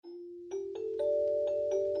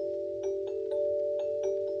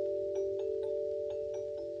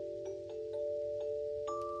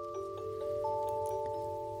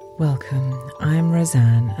Welcome, I'm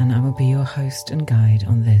Roseanne and I will be your host and guide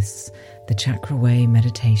on this, the Chakra Way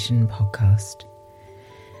Meditation Podcast.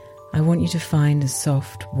 I want you to find a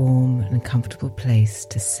soft, warm and comfortable place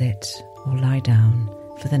to sit or lie down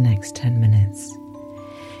for the next 10 minutes.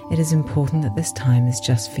 It is important that this time is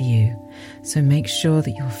just for you, so make sure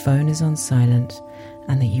that your phone is on silent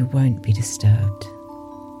and that you won't be disturbed.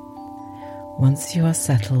 Once you are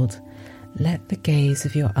settled, let the gaze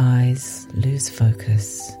of your eyes lose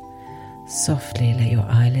focus. Softly let your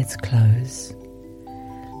eyelids close.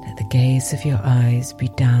 Let the gaze of your eyes be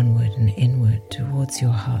downward and inward towards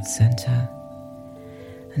your heart center.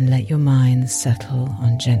 And let your mind settle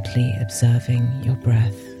on gently observing your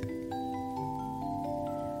breath.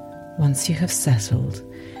 Once you have settled,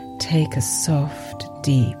 take a soft,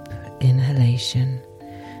 deep inhalation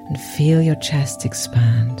and feel your chest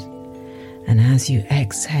expand. And as you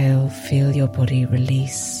exhale, feel your body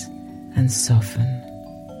release and soften.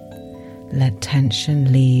 Let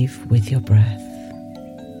tension leave with your breath.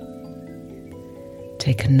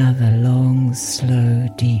 Take another long, slow,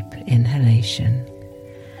 deep inhalation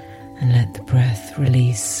and let the breath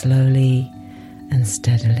release slowly and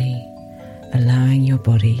steadily, allowing your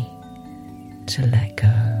body to let go.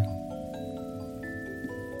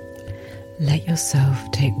 Let yourself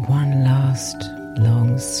take one last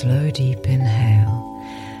long, slow, deep inhale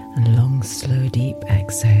and long, slow, deep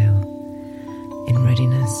exhale in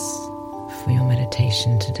readiness for your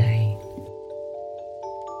meditation today.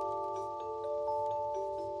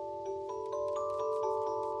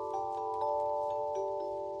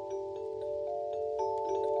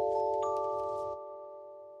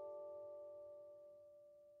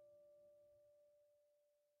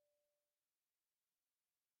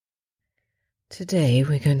 Today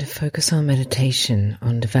we're going to focus our meditation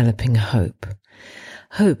on developing hope.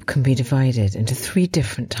 Hope can be divided into 3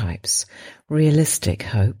 different types: realistic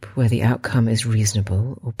hope, where the outcome is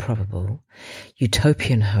reasonable or probable;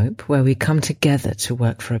 utopian hope, where we come together to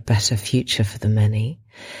work for a better future for the many.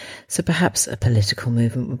 So perhaps a political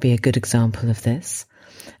movement would be a good example of this;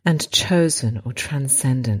 and chosen or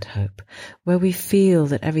transcendent hope, where we feel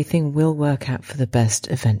that everything will work out for the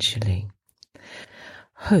best eventually.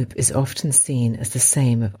 Hope is often seen as the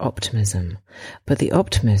same as optimism, but the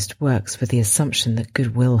optimist works with the assumption that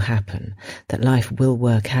good will happen, that life will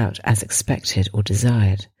work out as expected or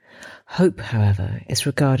desired. Hope, however, is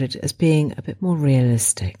regarded as being a bit more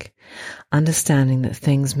realistic, understanding that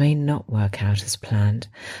things may not work out as planned,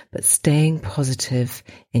 but staying positive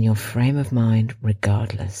in your frame of mind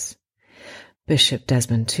regardless. Bishop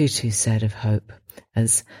Desmond Tutu said of hope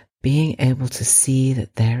as being able to see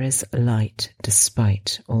that there is light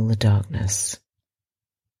despite all the darkness.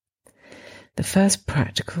 The first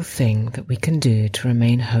practical thing that we can do to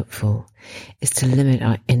remain hopeful is to limit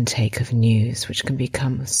our intake of news, which can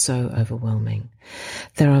become so overwhelming.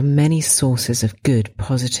 There are many sources of good,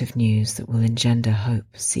 positive news that will engender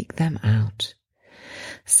hope. Seek them out.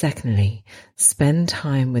 Secondly, spend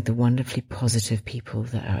time with the wonderfully positive people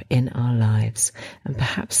that are in our lives and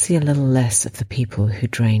perhaps see a little less of the people who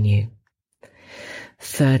drain you.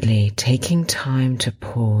 Thirdly, taking time to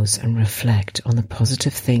pause and reflect on the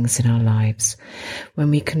positive things in our lives,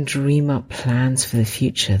 when we can dream up plans for the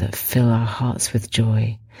future that fill our hearts with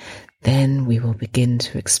joy, then we will begin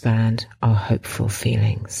to expand our hopeful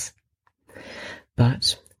feelings.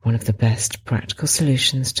 But one of the best practical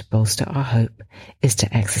solutions to bolster our hope is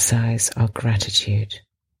to exercise our gratitude.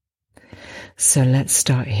 So let's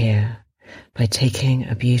start here by taking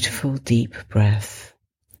a beautiful deep breath,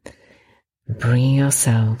 bringing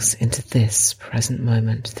ourselves into this present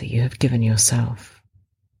moment that you have given yourself.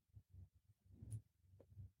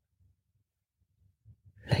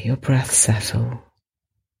 Let your breath settle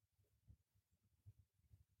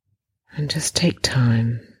and just take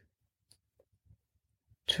time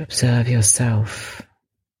to observe yourself,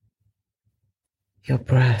 your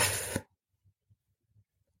breath,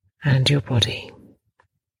 and your body.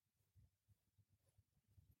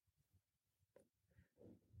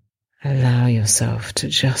 Allow yourself to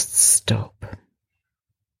just stop.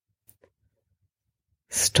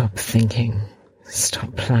 Stop thinking,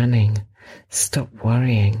 stop planning, stop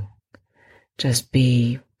worrying. Just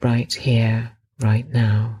be right here, right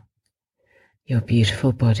now. Your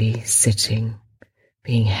beautiful body sitting,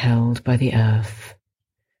 being held by the earth.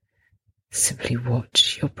 Simply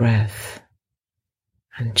watch your breath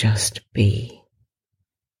and just be.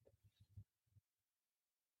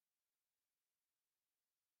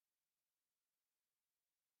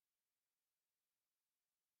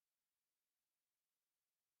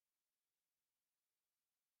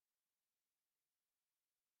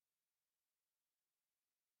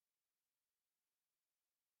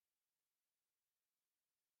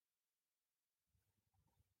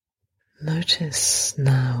 Notice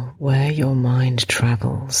now where your mind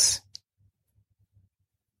travels.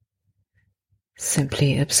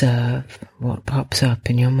 Simply observe what pops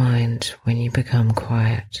up in your mind when you become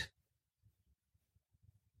quiet.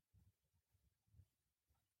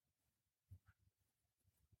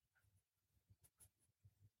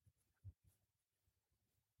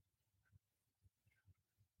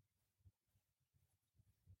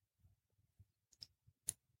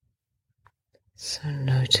 So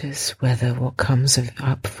notice whether what comes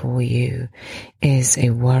up for you is a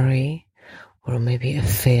worry, or maybe a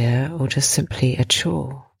fear, or just simply a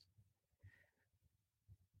chore.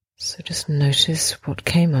 So just notice what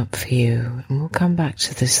came up for you, and we'll come back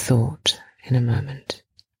to this thought in a moment.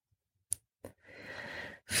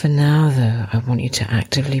 For now, though, I want you to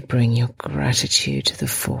actively bring your gratitude to the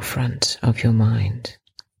forefront of your mind.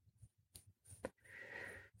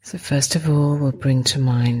 So first of all, we'll bring to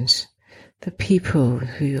mind the people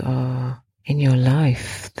who are in your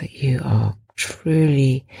life that you are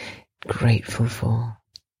truly grateful for.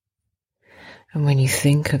 And when you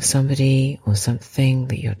think of somebody or something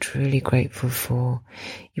that you're truly grateful for,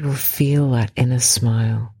 you will feel that inner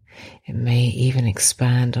smile. It may even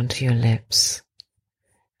expand onto your lips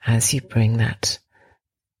as you bring that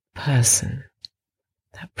person,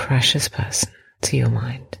 that precious person, to your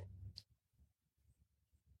mind.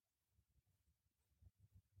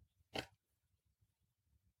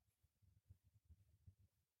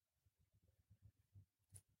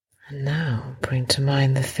 And now bring to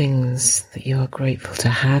mind the things that you are grateful to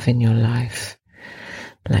have in your life,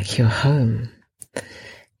 like your home,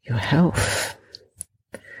 your health,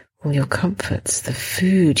 all your comforts, the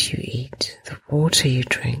food you eat, the water you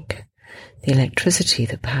drink, the electricity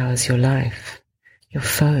that powers your life, your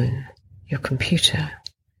phone, your computer,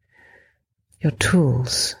 your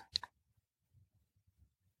tools.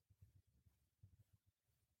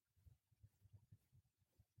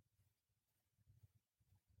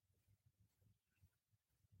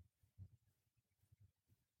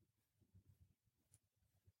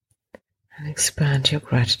 And expand your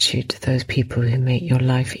gratitude to those people who make your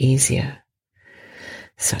life easier,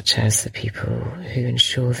 such as the people who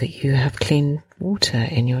ensure that you have clean water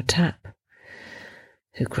in your tap,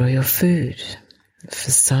 who grow your food, for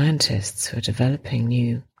scientists who are developing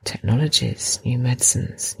new technologies, new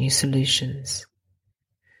medicines, new solutions,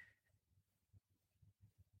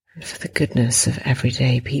 and for the goodness of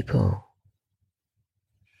everyday people.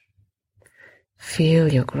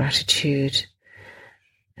 Feel your gratitude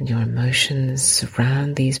and your emotions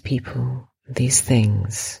surround these people, these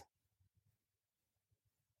things.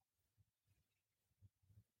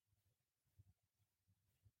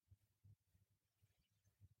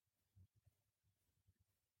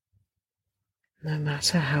 No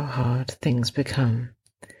matter how hard things become,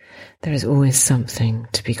 there is always something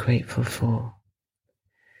to be grateful for.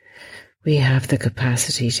 We have the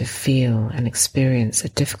capacity to feel and experience a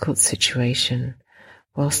difficult situation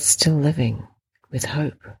whilst still living with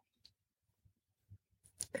hope.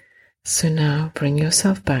 So now bring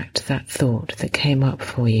yourself back to that thought that came up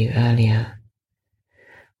for you earlier.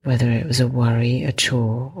 Whether it was a worry, a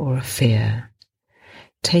chore, or a fear,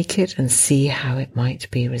 take it and see how it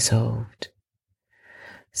might be resolved.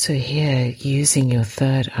 So here, using your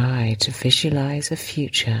third eye to visualize a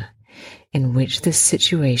future in which this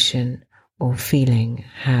situation or feeling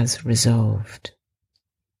has resolved.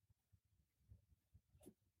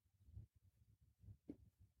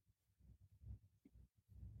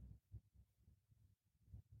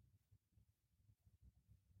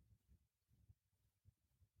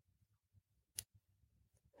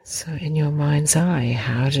 So in your mind's eye,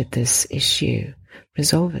 how did this issue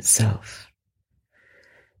resolve itself?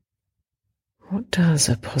 What does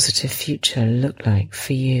a positive future look like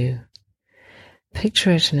for you?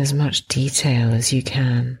 Picture it in as much detail as you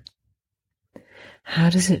can. How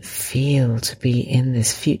does it feel to be in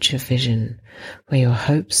this future vision where your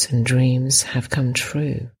hopes and dreams have come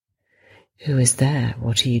true? Who is there?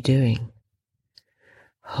 What are you doing?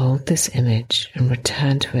 Hold this image and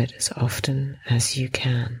return to it as often as you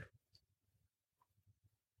can.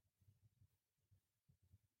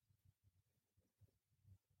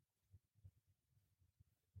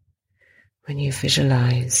 When you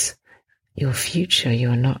visualize your future, you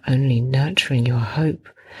are not only nurturing your hope,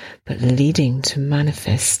 but leading to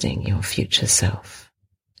manifesting your future self.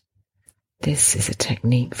 This is a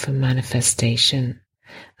technique for manifestation,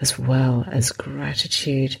 as well as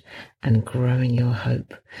gratitude and growing your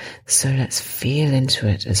hope. So let's feel into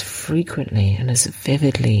it as frequently and as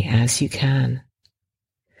vividly as you can.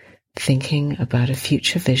 Thinking about a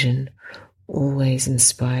future vision always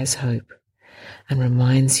inspires hope, and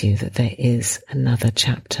reminds you that there is another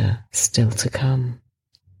chapter still to come.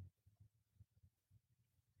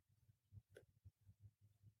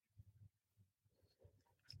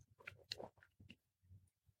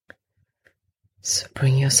 So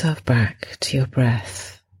bring yourself back to your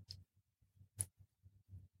breath.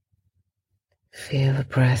 Feel the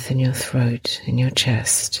breath in your throat, in your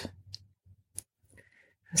chest,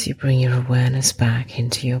 as you bring your awareness back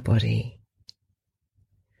into your body.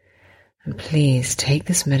 And please take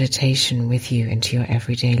this meditation with you into your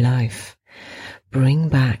everyday life. Bring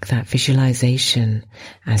back that visualization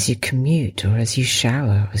as you commute or as you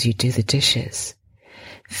shower, as you do the dishes.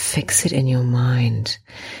 Fix it in your mind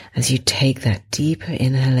as you take that deeper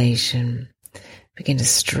inhalation. Begin to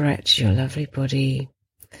stretch your lovely body.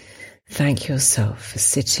 Thank yourself for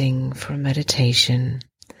sitting for a meditation,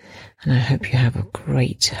 and I hope you have a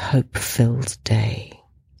great hope-filled day.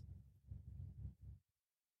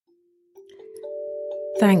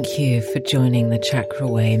 Thank you for joining the Chakra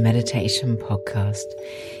Way Meditation Podcast.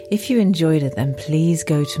 If you enjoyed it, then please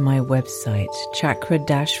go to my website,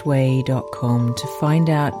 chakra-way.com, to find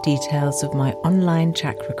out details of my online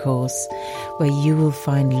chakra course, where you will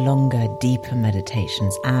find longer, deeper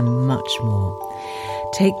meditations and much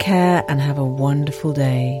more. Take care and have a wonderful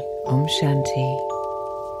day. Om Shanti.